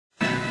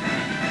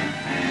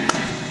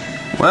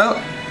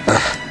Well,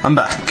 I'm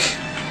back.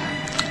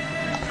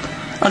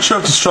 Not sure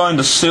if destroying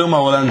the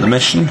sumo will end the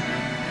mission.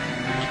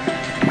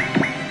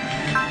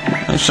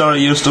 I'm sure I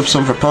used up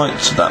some of her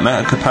points with that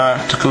medical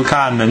particle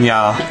cannon,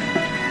 y'all.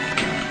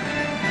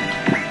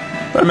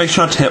 Better make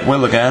sure not to hit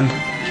Will again.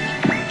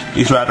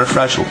 He's rather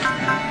fragile.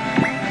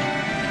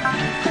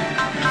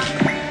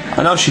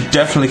 I know she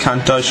definitely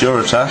can't dodge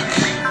your attack,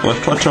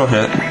 but what's your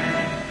hit?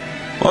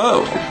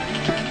 Whoa!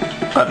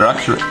 Rather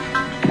accurate.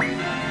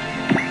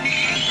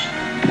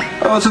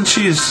 Oh, isn't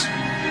she's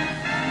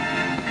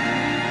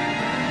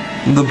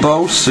the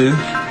Bosu?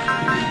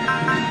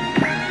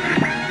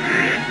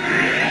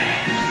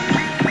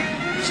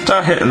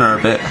 Start hitting her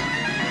a bit.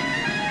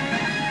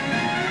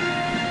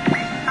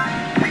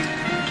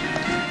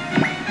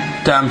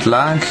 Damned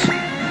lag.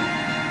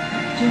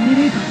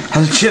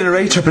 Has the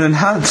generator been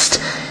enhanced?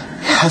 It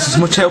has as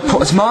much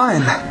output as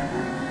mine.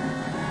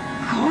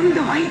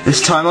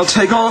 This time I'll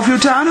take all of you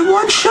down in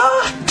one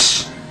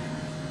shot.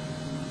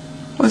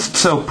 Why is it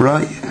so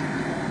bright?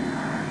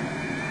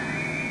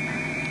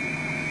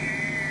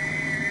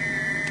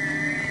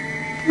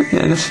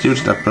 Yeah, I guess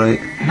it's that bright.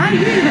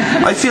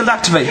 I field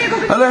activate.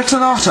 Alert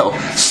on auto.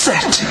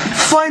 Set.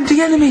 Find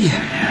the enemy.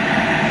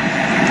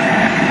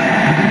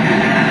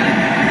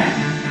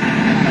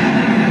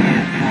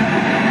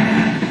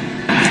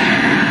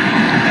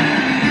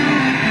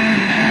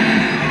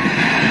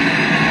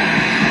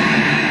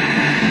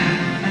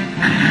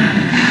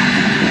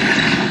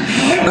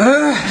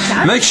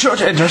 Make sure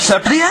to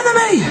intercept the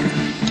enemy.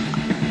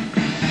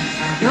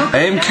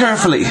 Aim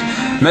carefully.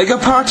 Mega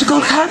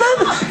particle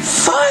cannon.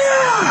 Fire!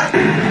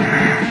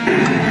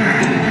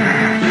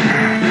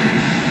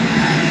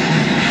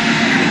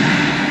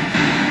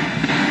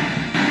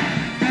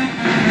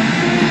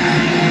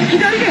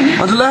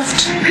 On the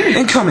left.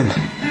 Incoming.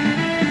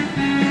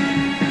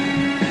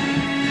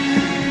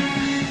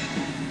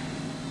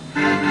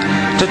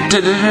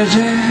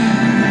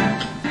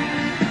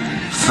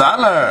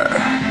 Valor.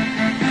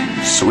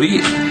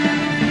 Sweet.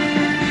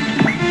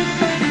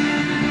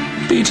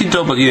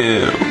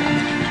 BTW.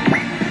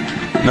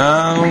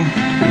 No.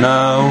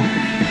 No.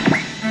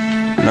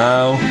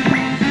 No.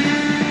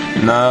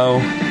 No.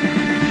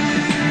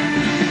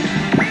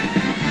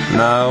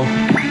 No.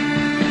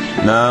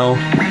 No.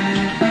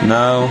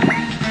 No.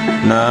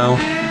 No.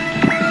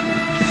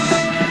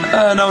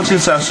 No one's in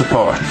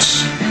self-support.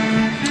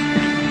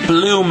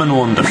 Bloomin'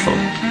 wonderful.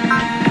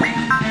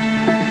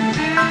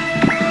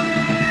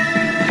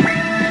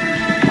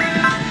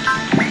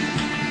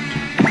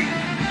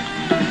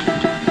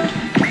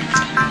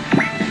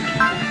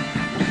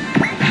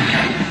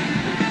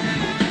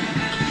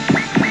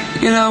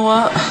 You know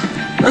what?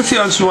 That's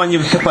the odds for when you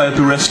get hit by a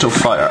Baristo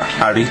fire,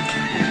 Harry.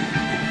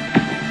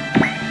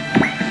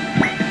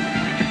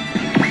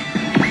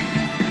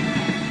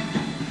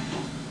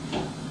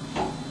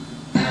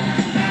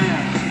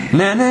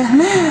 Na na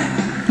na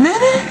na na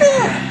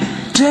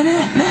na na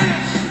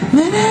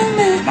na na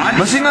na.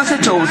 Must I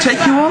said will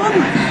take you on?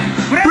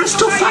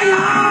 Bristol fire!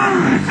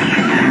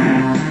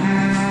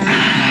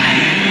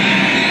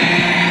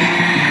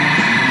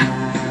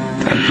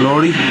 That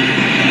glory.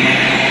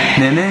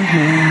 Na na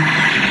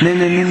na. No,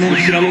 no, no, no.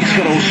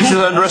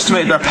 Should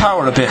underestimate their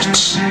power a bit.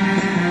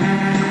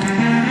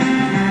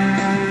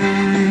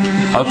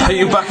 I'll pay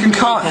you back in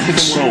kind.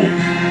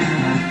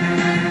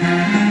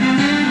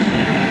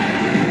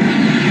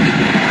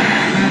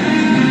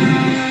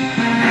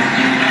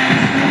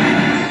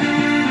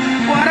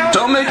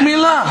 Don't make me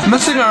laugh.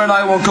 Messinger and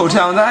I won't go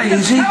down that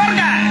easy.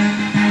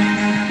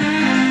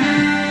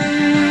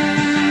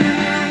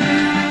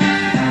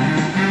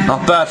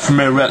 Not bad for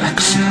mere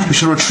relics. We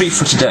should retreat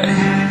for today.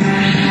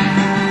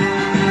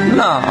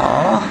 No.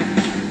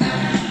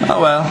 Oh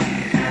well.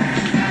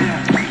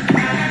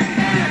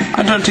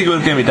 I don't think it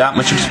would give me that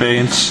much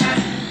experience.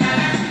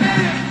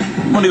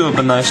 Money would have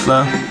been nice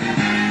though.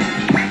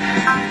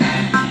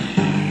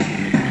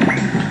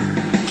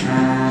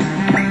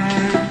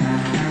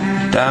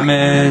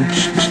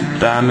 Damaged.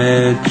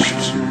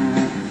 Damaged.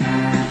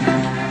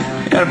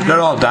 Yeah,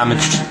 they're all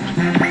damaged.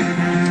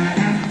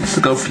 Let's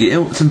go for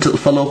you. It's until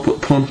follow up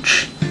with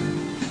punch.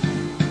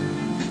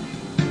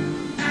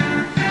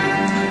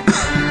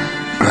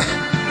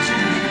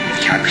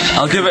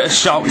 I'll give it a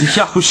shot with the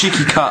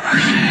Yakushiki cut.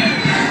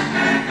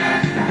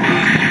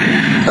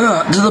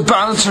 Did the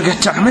balancer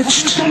get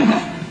damaged?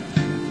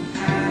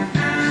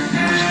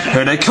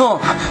 Here they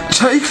come.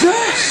 Take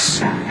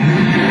this!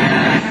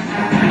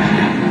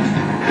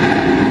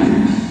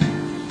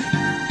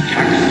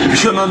 You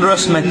shouldn't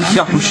underestimate the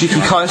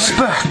Yakushiki Kai's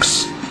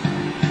specs.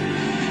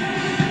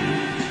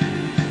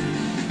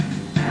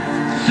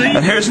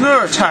 And here's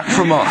another attack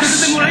from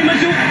us.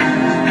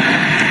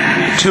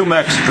 2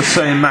 mechs with the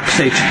same max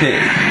HP.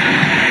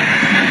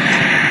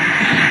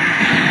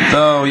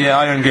 Though, yeah,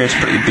 Iron Gear's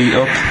pretty beat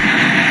up.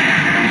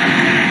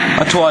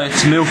 That's why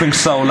it's moving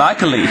so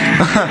likely.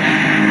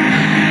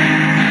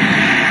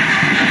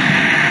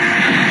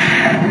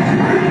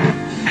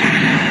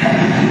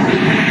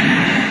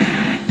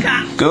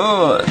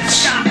 Good.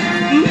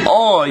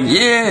 Oh,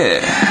 yeah.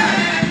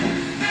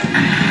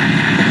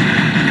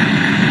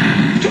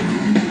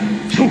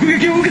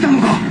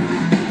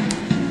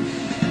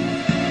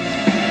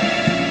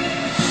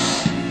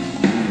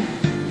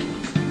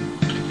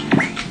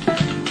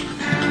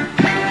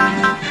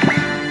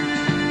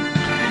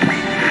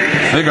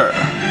 Vigor.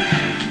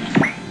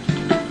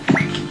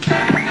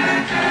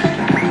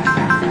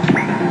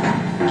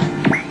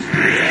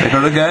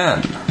 Vigor again.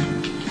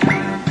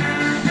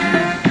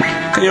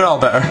 Okay, you're all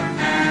better.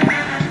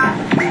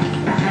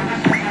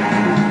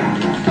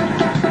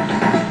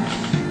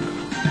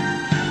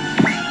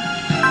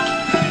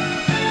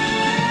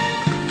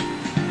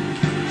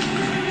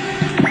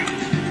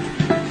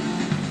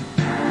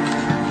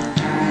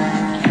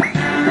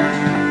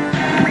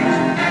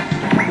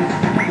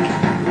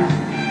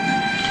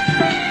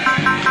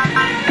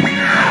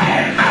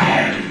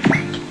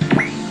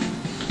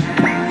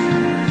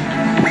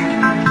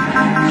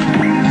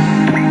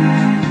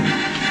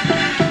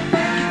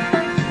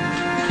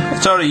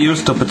 It's already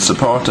used up its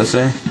support, I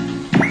say.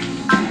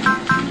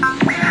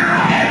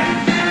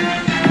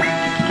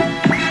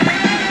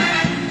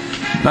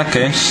 In that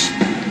case.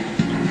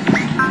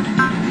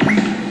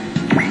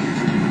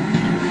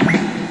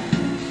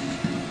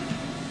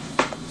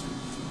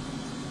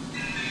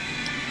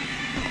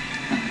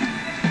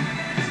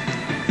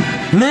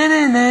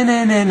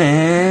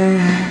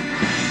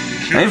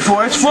 Aim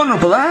for its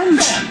vulnerable end.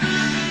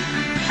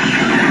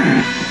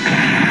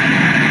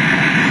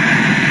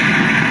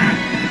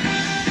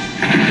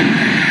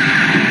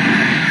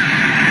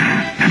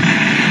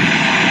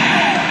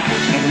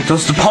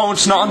 Does the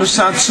opponents not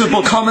understand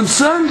simple common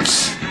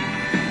sense?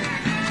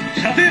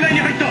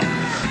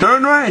 They're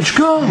in range,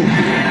 go!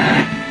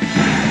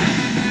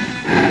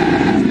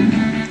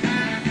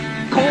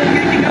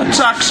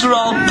 Attacks are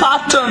all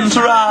patterns,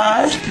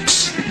 right?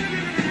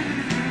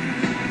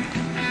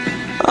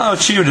 Oh,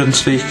 Chiu didn't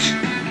speak.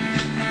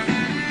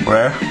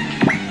 Where?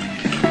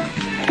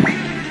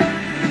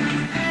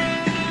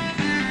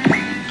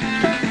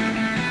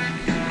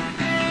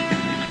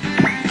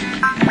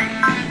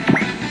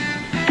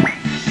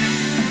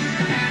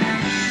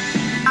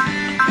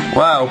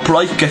 Wow,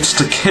 Bright gets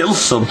to kill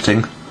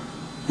something.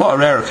 What a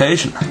rare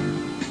occasion.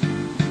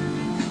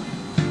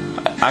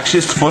 Actually,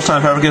 it's the first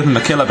time I've ever given him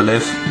a kill, I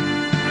believe.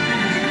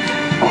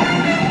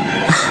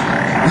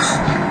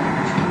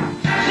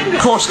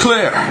 Course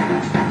clear.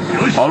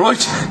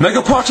 Alright,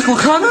 Mega Particle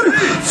Cannon,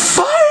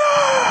 fire!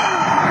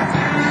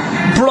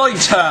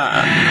 Bright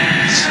Hand.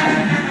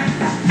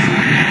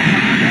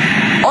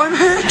 I'm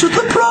hit with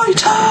the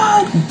Bright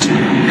Hand!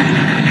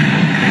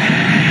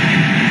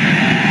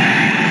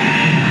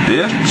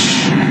 Bitch.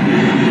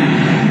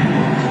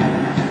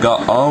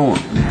 Got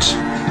owned.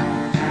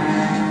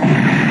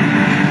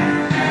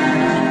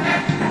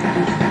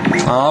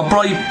 Aw,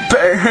 Bright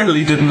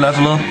barely didn't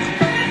level up.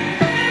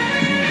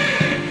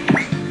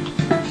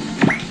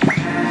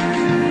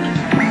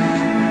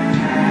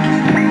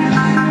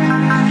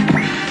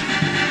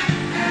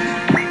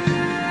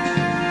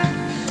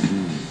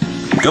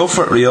 Go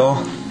for it,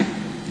 Rio.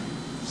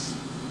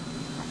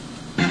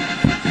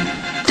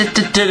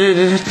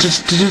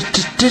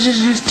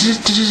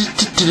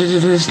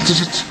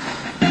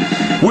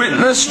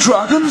 Witness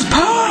Dragon's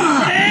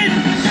power!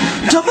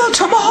 Double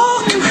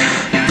Tomahawk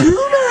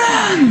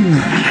Boomerang!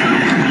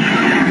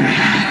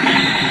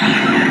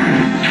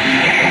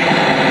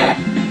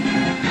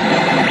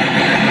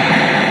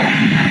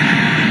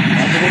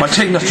 By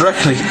taking that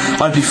directly,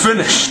 I'd be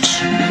finished.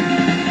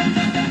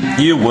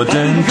 You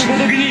wouldn't.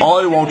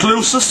 I won't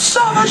lose the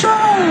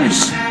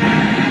Savages!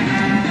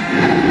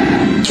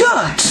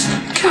 Gut!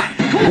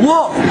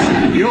 Whoa!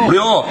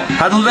 Ryo,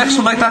 handle the next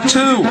one like that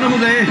too!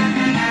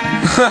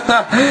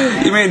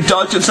 You mean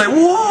dodge and say,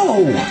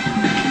 whoa!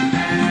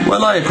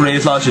 Well, I agree,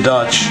 as long as you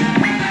dodge.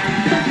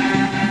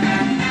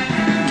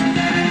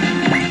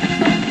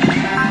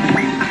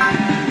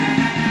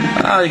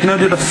 Ah, you can now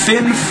do the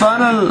fin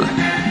funnel.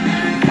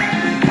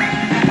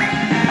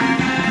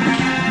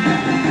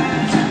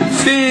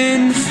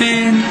 Fin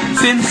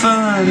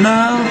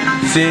funnel.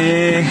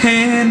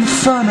 Fin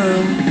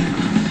funnel.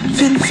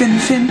 Fin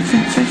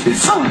funnel. Fin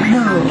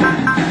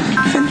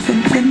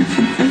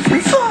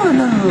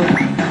funnel.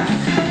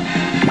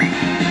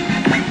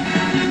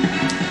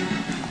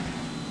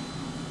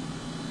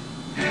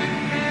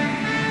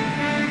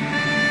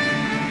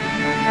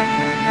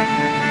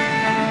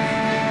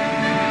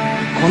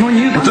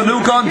 With the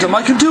new Gundam,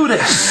 I can do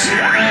this!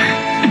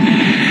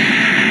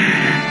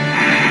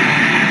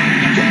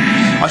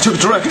 I took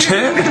direct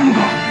hit.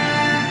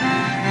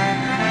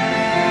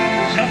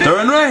 They're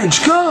in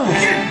range, go!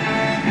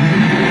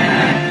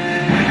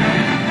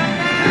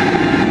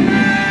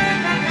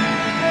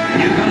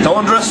 Don't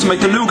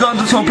underestimate the new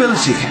Gundam's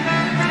mobility.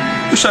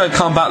 Wish I had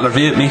Combat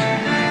Beat me.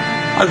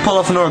 I could pull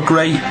off another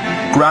great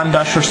Grand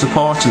Dasher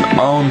support and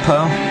own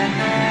pal.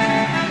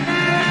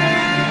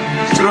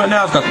 So right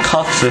now I've got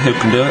Kotze who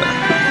can do it.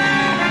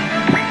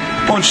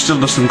 Punch still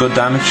does some good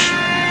damage.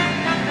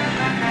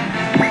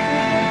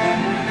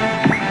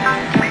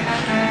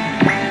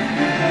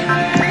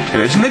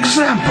 Here's an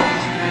example.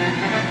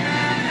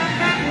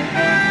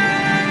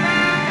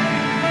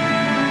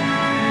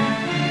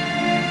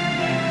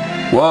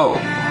 Whoa.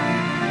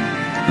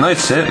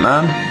 Nice hit,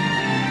 man.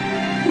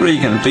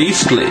 Regan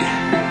Beastly.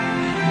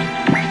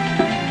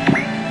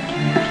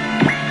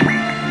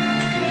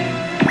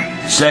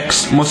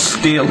 Sex must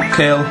steal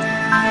kill.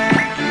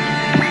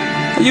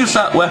 Use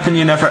that weapon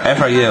you never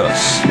ever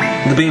use.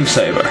 The beam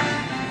saber.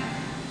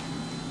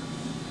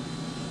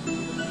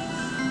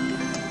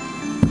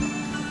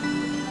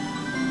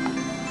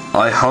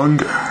 I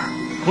hunger.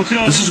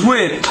 This is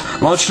Wind.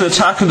 Launch an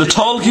attack on the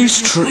tall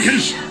geese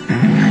tree.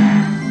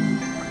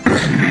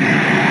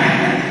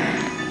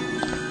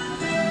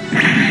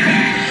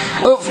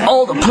 Of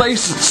all the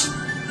places.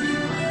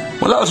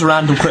 Well, that was a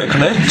random critical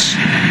hit.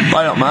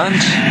 I don't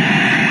mind.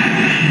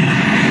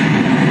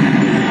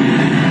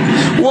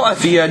 What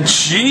if he had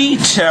G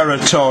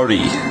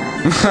territory?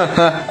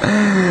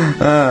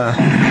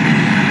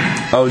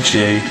 Oh,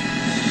 G.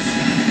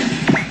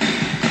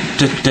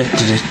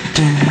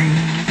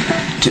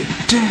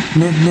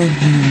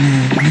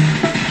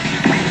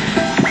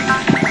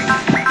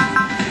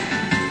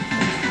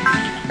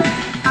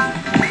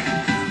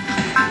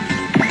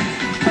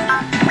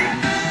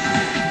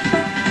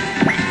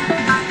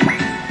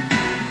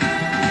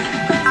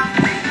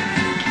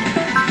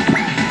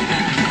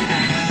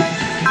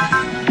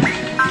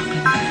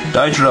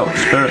 Hydro,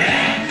 spirit.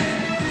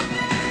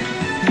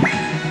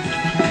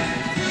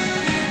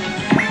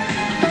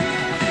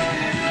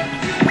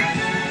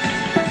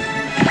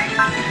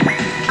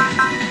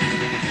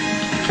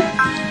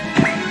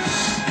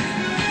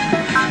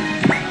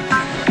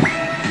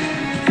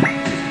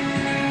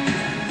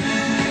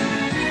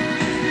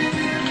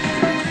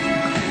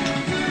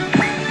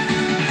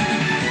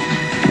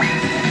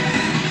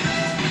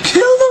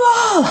 Kill them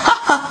all! Ha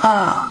ha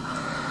ha!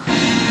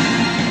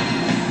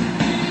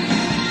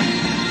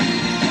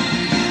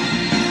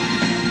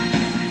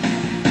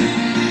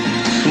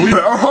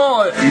 Better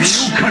hide!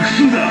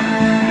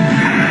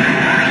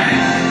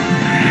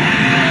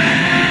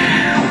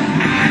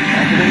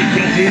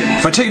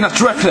 If I take that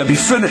directly, I'll be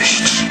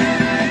finished.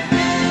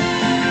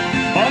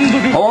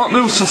 I won't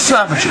lose to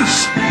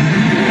savages.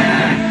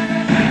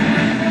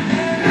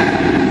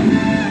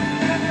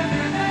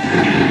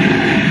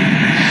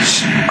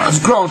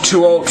 I've grown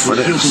too old for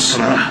this.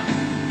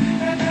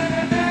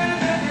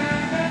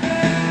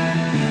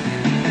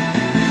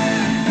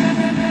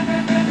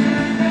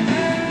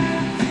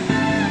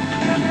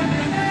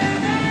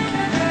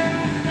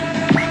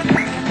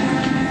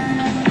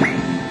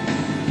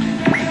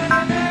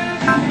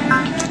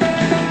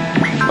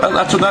 Well,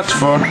 that's what that's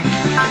for.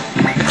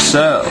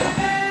 Excel.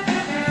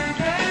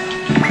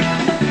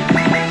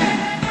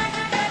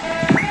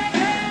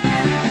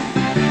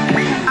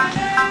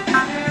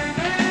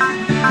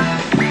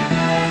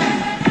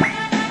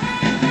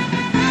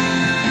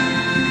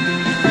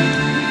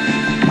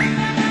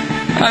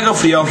 I go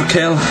for the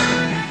overkill.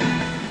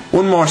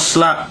 One more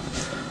slap.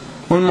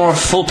 One more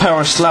full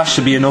power slash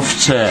should be enough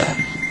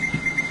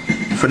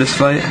for this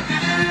fight.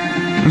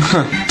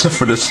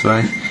 For this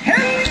fight.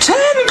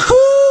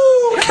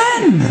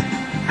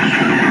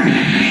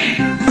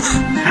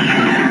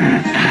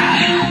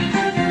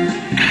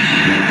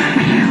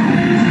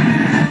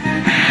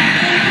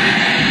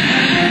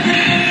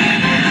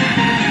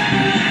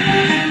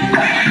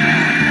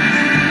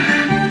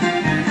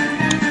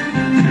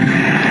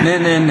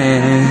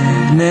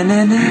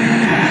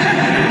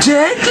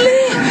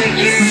 Deadly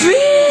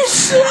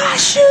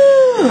V-Slasher!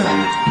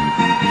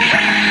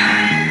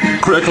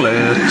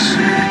 Cricklet.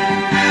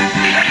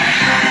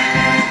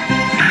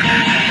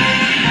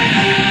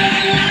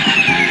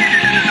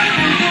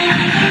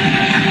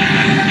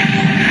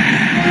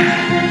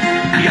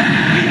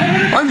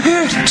 I'm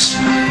hit!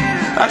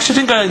 Actually,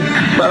 I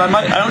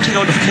don't think I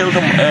would have killed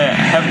him,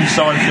 Heaven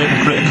Sword if he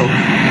had critical.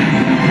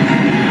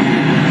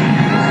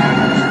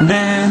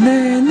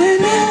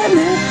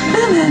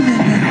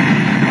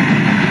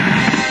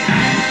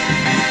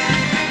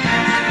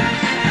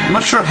 I'm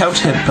not sure how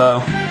to hit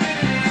though.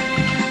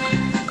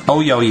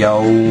 Oh yo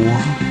yo.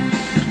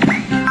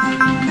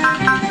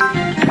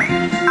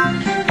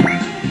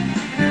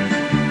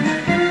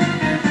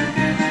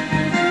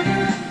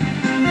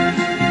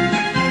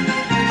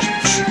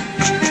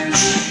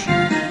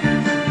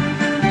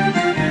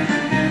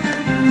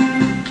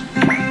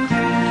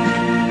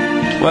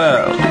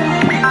 Well.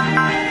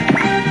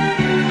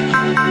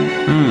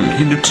 You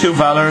can do 2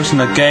 valors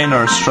and a gain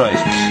or a strike.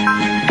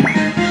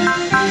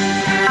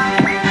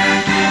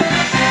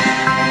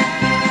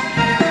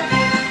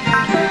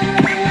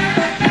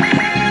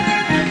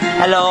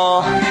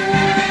 Hello.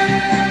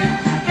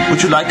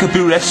 Would you like a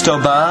Buresto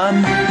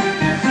ban?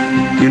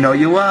 You know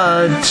you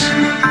would.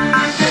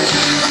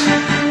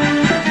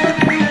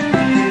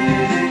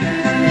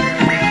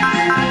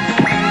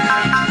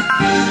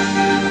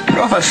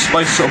 What if I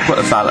spice up with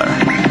a valor?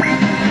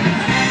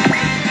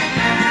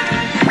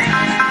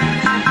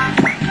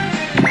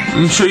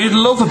 I'm sure you'd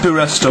love a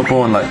Buresto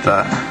born like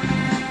that.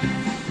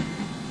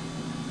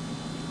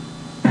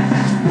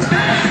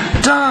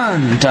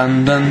 Dun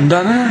dun dun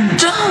dun dun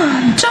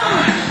dun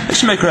dun.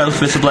 Let's make her health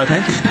visible, I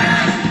think.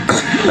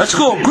 Let's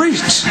go, great!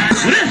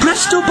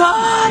 Presto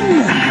Ban!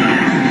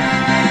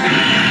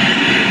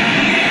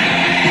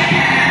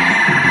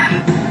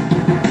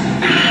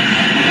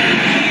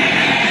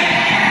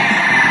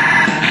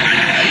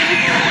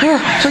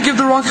 Did I give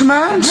the wrong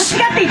command?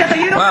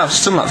 Wow,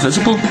 still not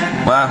visible.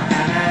 Wow.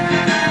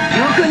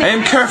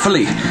 Aim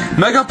carefully.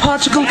 Mega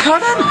particle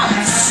cannon.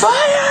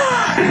 Fire!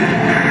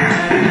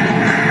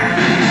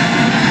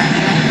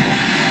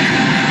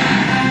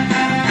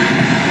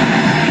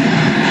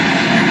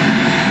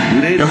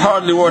 You're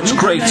hardly worth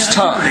Great's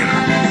time.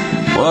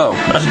 Whoa,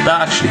 that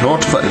actually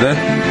hurt quite a bit.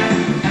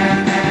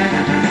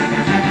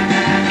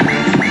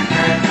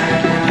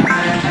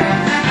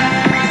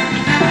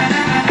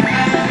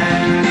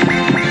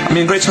 I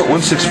mean, Great's got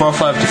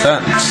 1645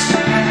 defense.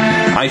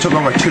 I took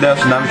over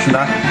 2,000 damage from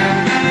that.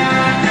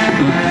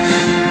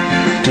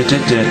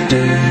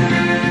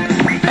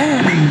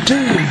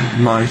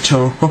 And my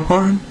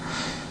turn.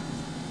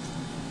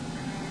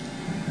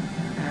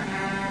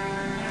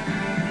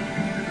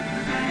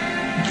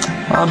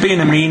 I'll be in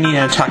a meanie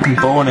and attacking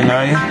bowling,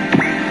 are you?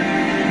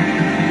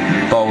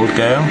 Bold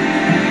girl.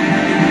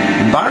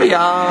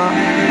 Barrier!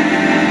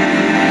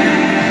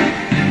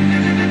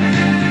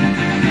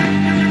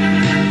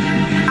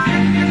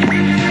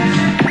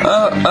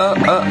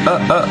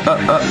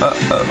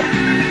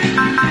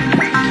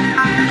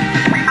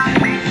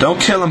 Don't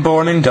kill him,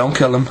 Borning, don't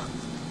kill him.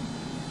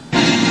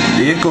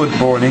 Be a good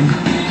Borning.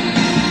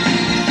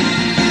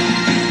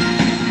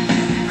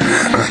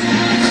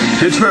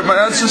 Did hurt my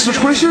ancestors'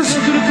 wishes?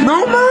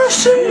 No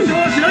mercy!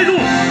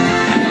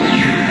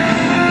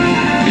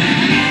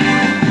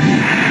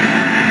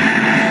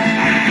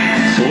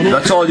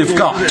 That's all you've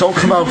got, don't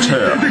come out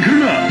here.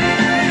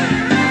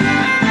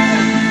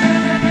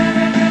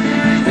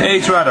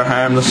 He's rather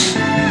harmless.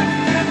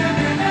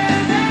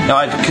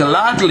 I'd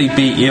gladly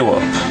beat you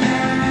up.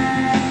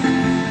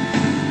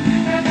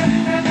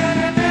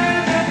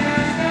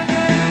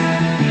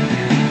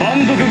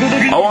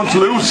 I won't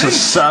lose to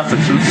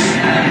savages.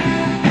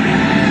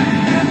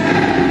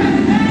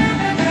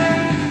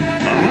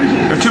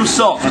 You're too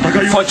soft.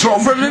 Fight you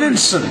over in an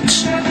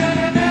instant.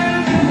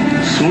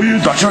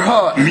 Got your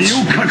heart.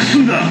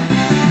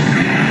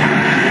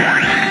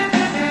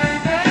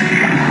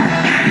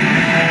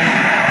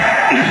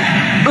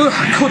 Ugh,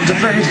 I couldn't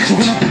evade it.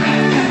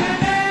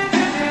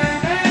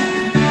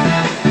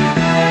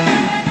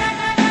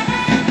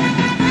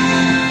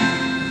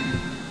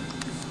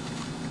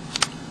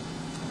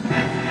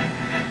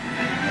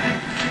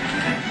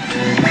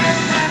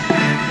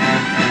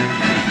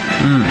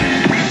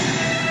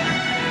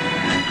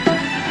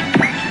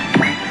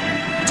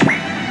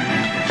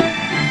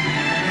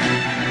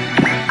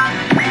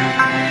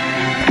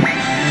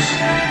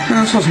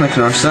 That's what's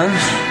making our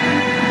sense.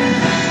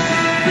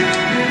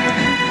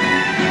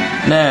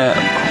 Now,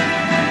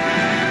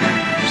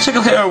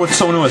 sickle here with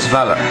someone who has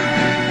valor.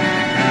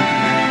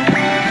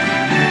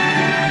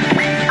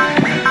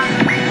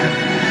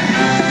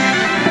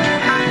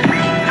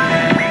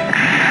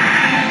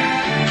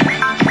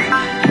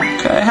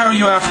 Okay, how are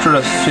you after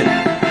a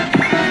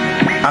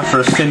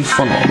thin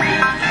funnel?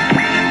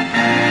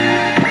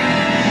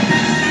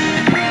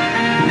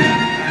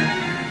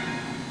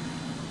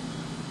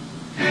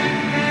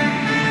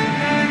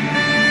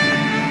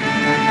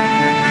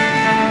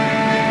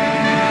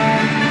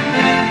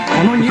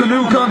 The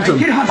new Gundam.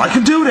 I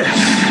can do this.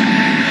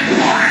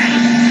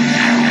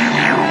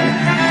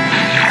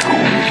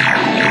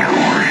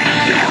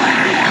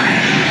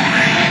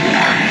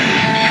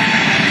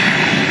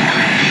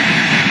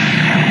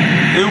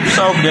 Oops,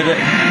 overdid it.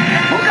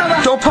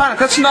 Don't panic,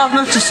 that's not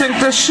enough to sink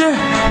this ship.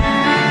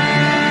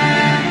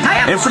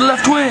 In for the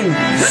left wing.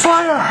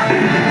 Fire!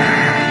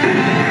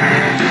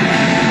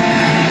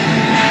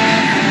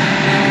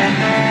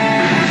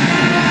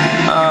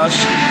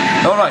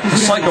 Alright, the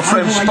cycle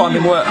frame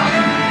responding well.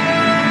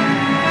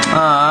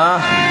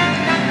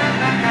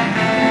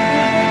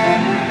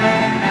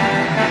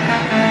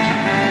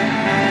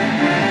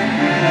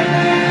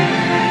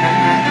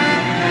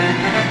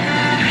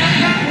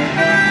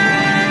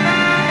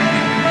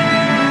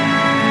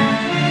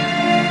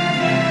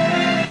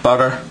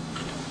 Bugger.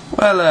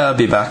 Well, I'll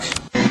be back.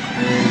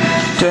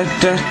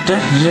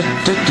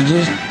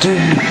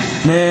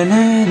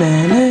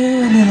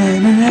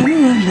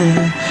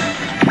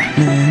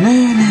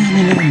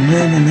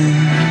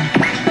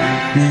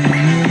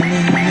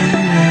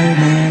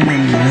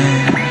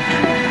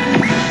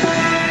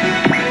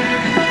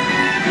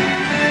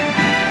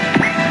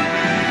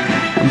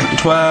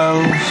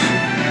 $112,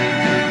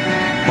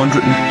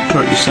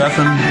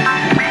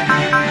 $137.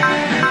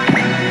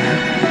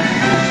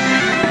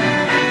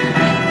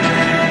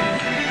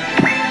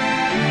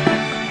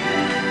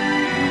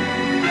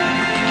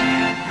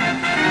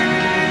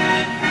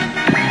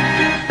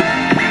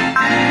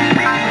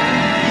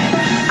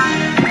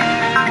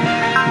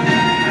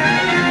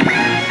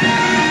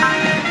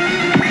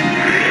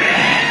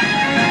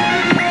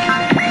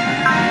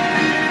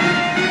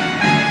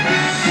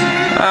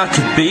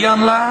 To be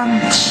on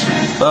land?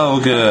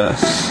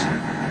 Bogus.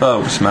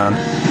 Bogus, man.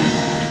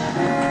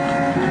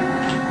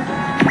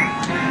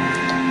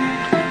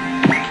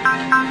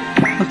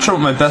 I'm not sure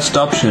what my best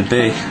option would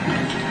be.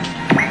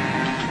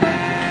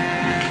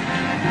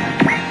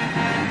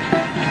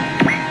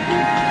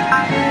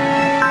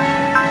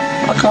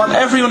 Oh, come on,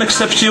 everyone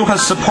except you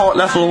has support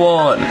level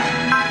 1.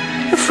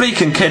 You're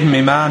freaking kidding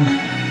me, man.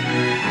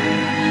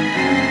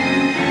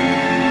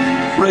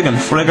 friggin'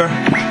 frigger.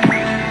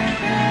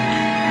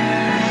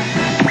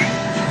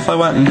 If I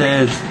went and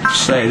did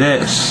say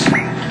this,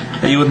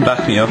 you wouldn't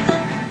back me up.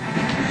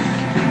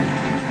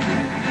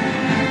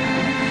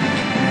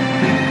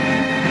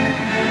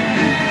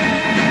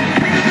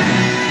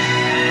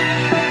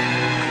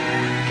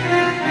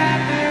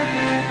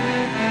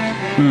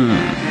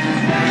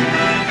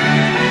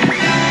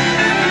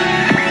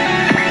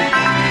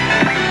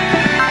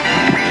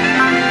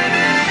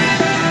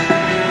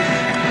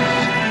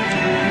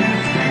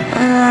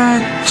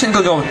 I think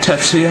I'll go with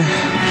Tetsuya.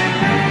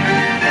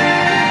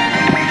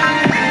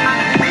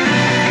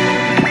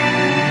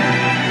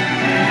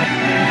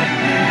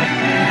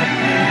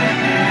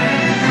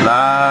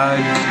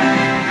 Lag.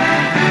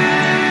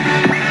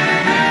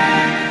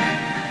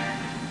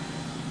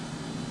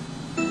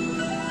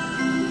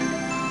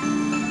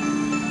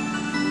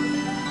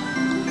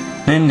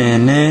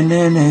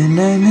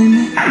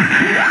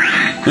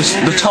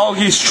 The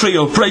Tallgeese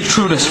trio break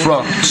through this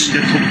front.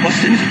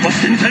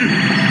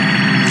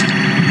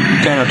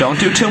 Okay, now don't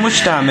do too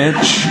much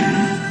damage.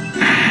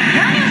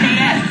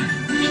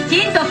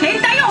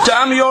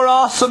 Damn your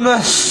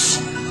awesomeness!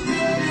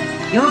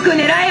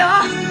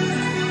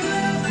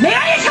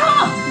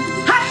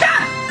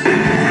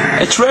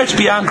 It's rare to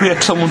be angry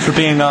at someone for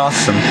being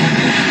awesome.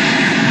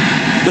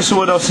 This is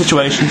one of those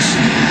situations.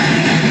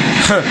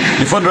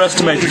 You've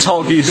underestimated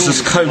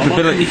Tallgeese's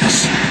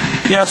capabilities.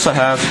 Yes, I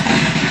have.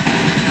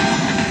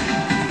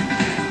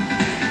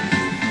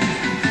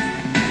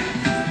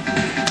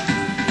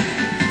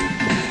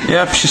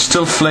 Yep, she's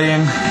still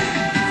fleeing.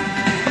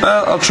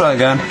 Well, I'll try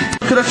again.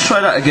 Okay, let's try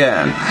that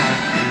again.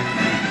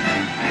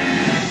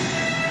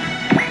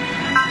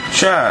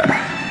 Sure.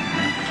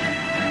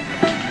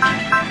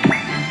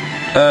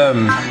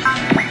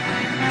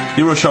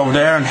 You rush over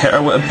there and hit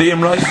her with a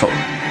beam rifle.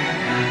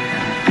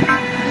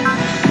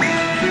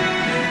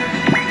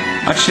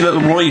 Actually, a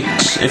little right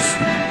if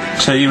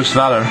to use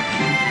valor.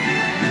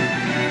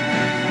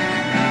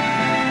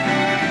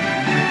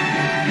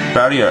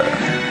 Barrier.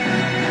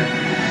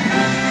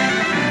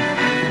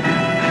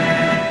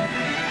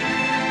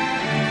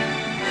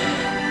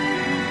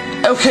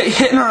 Okay,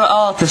 hitting her at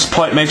all at this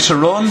point makes her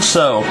run,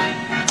 so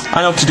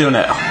I know what to do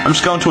now. I'm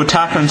just going to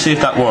attack her and see if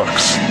that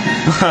works.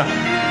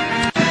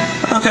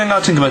 Okay, I'm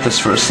going to think about this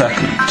for a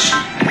second.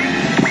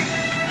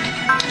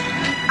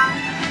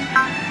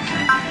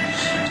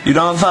 You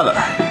don't have valor.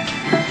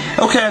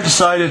 Okay, I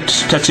decided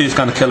Tetsuya's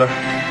gonna kill her.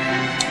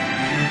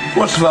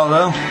 Worst of all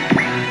though,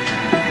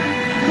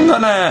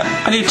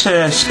 I need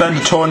to spend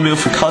a turn move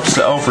for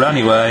Katsuya over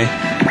anyway.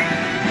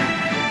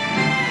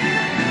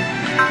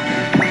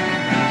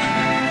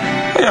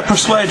 Oh yeah,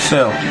 persuade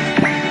Phil.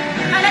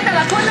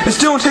 It's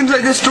doing things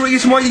like this the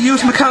reason why you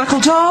use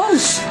mechanical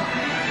dolls.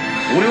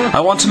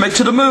 I want to make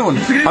to the moon.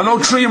 I'm no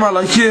dreamer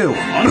like you.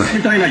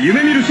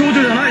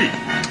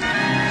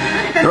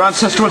 Your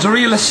ancestor was a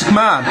realistic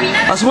man,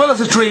 as well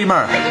as a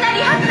dreamer.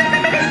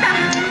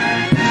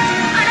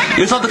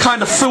 He was not the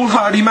kind of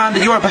foolhardy man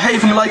that you are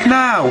behaving like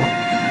now.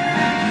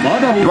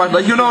 Right,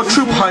 like you know the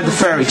truth behind the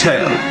fairy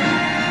tale.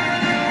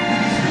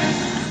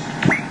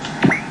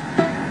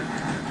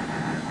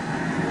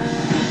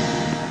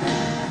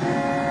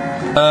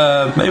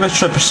 Maybe I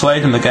should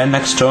persuade him again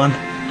next turn.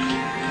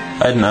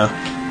 I don't know.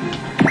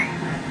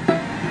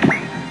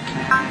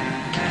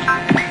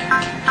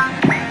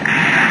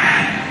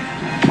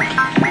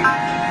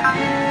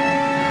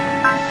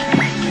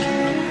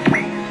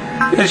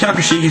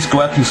 Yakushiki's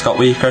weapons got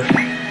weaker.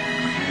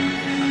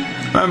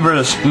 Remember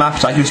this map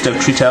attack used to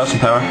have 3000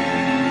 power.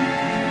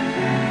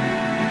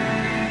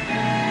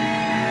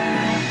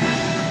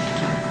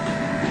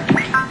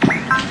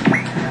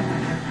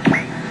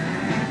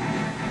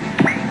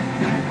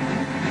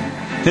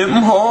 Hit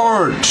him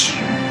hard!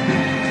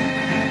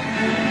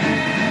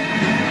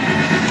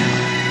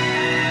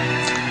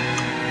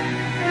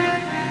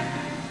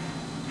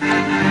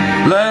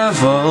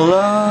 Level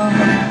up!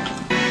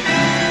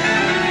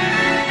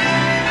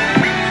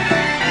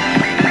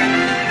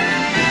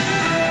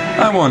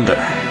 I wonder.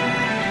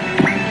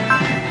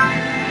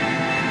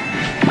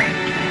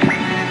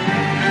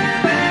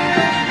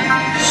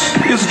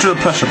 Use a drill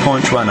pressure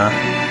point, why not?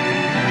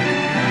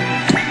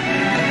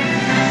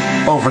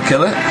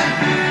 Overkill it.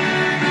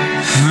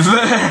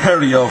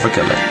 Very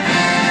overkill it.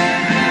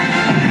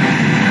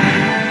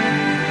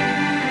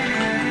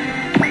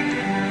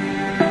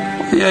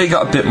 Yeah, you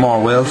got a bit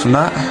more will from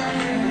that.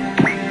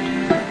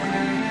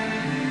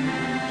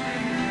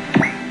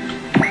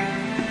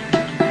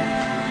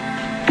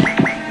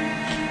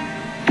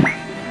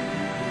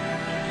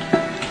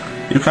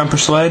 You can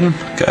persuade him?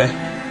 Okay.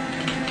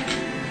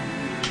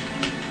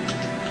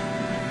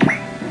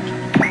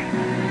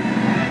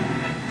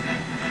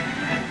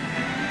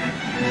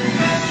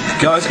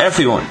 Guys,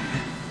 everyone,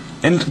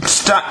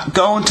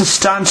 go into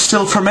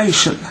standstill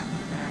formation.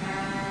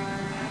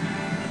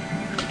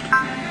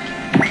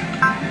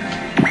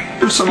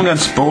 Do something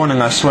against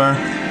burning, I swear.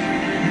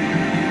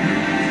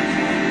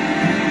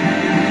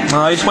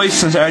 Oh, he's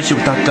wasting his energy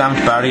with that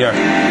damned barrier.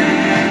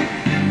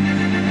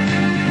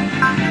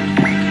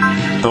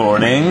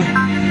 Burning.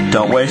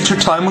 Don't waste your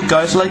time with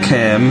guys like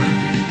him.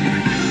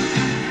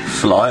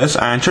 Flies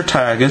aren't your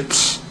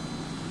targets.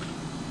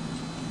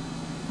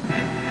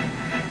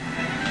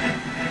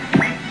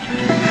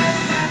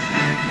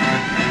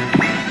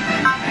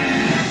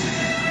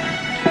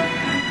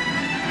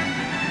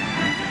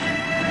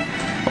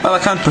 Well, I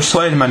can't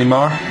persuade him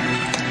anymore.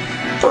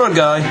 Poor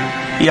guy.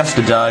 He has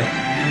to die.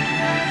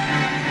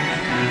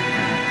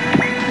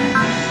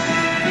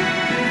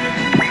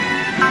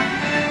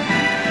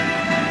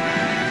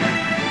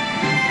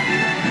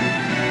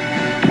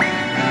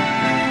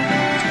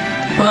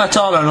 Well, that's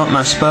all or nothing,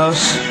 I suppose.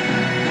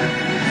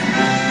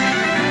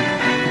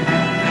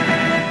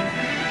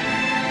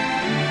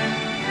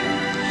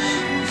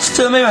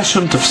 Still, maybe I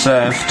shouldn't have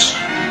saved.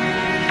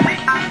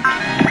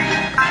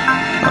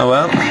 Oh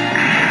well.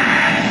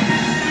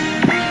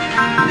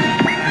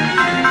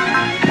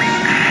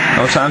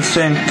 No time to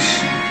think.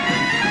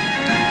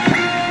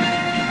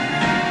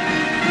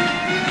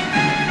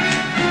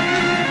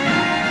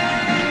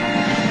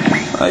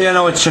 Oh yeah,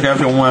 no, it took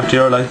everyone one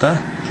after like that.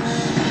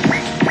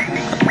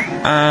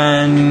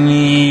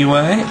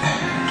 Anyway.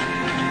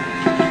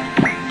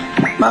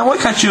 Man, why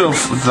can't you have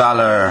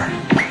valor?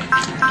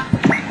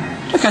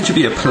 Why can't you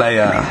be a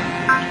player?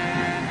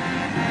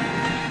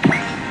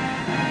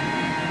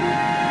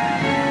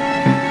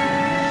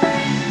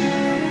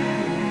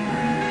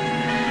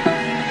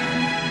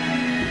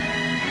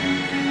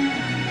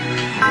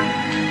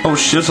 Oh,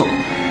 shizzle.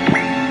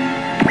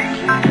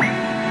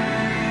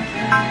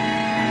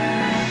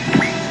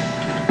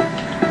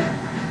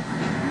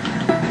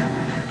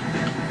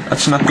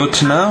 That's not good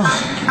to know.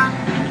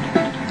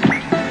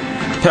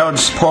 The power of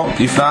support will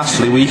be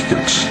vastly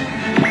weakened.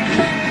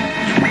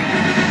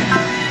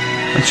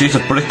 And she's a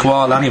brick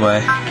wall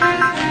anyway.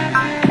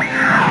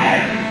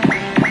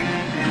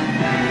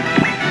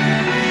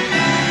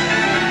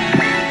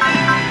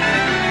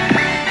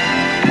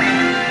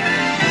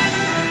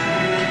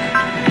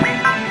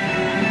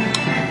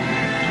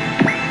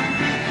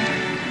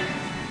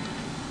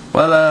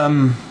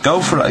 Well,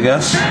 go for it, I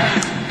guess.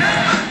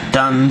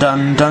 Dun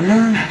dun dun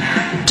dun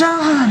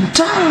dun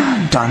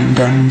dun dun dun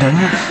dun dun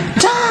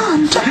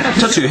dun.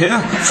 Touch you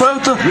here. Throw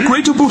out the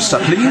greater booster,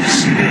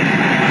 please.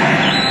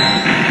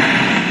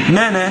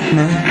 Nah, nah,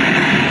 nah.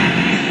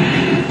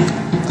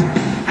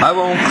 I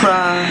won't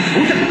cry.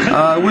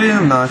 I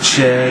will not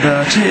shed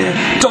a tear.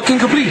 Docking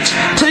complete.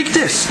 Take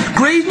this.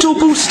 Greater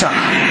booster.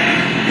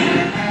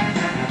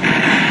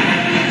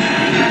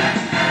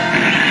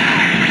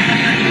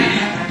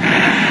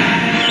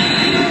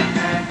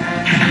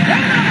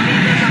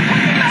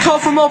 Call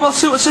for mobile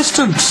suit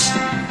assistance.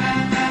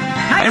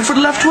 Aim for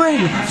the left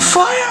wing.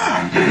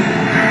 Fire!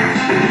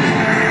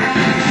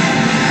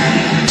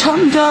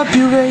 Thunder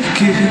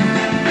Bureki.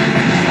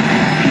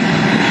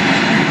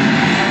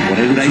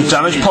 The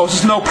damage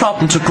poses no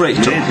problem to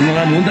Greater.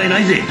 And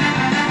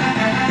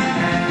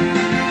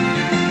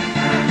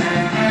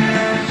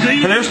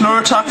there's no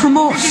attack from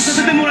us.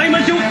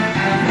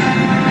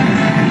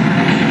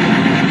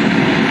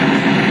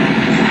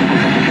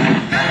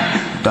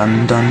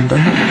 Dun dun dun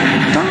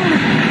dun.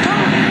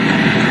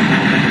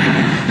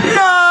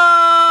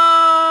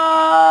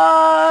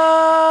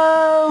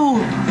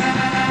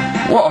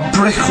 What a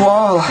brick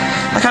wall.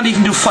 I can't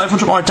even do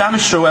 500 more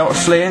damage throughout a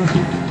fling.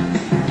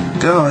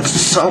 God,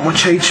 so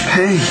much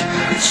HP.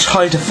 Such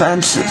high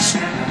defences.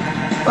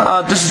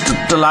 This is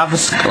the lava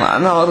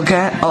gland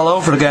all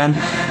over again.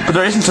 But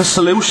there isn't a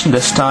solution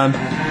this time.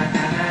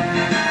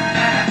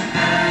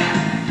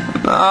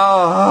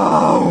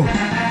 No.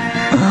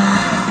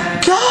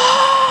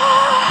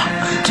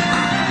 God.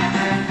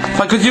 If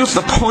I could use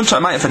the punch I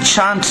might have a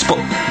chance, but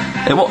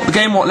the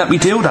game won't let me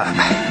do that.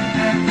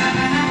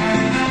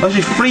 I was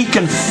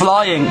freaking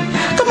flying.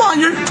 Come on,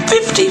 you're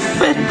 50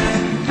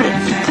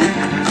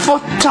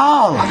 foot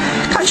tall.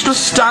 Can't you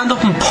just stand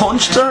up and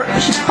punch her?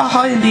 She's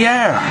high in the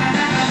air.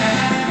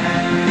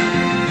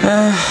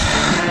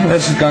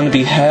 This is gonna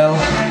be hell.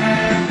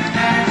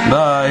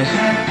 Bye.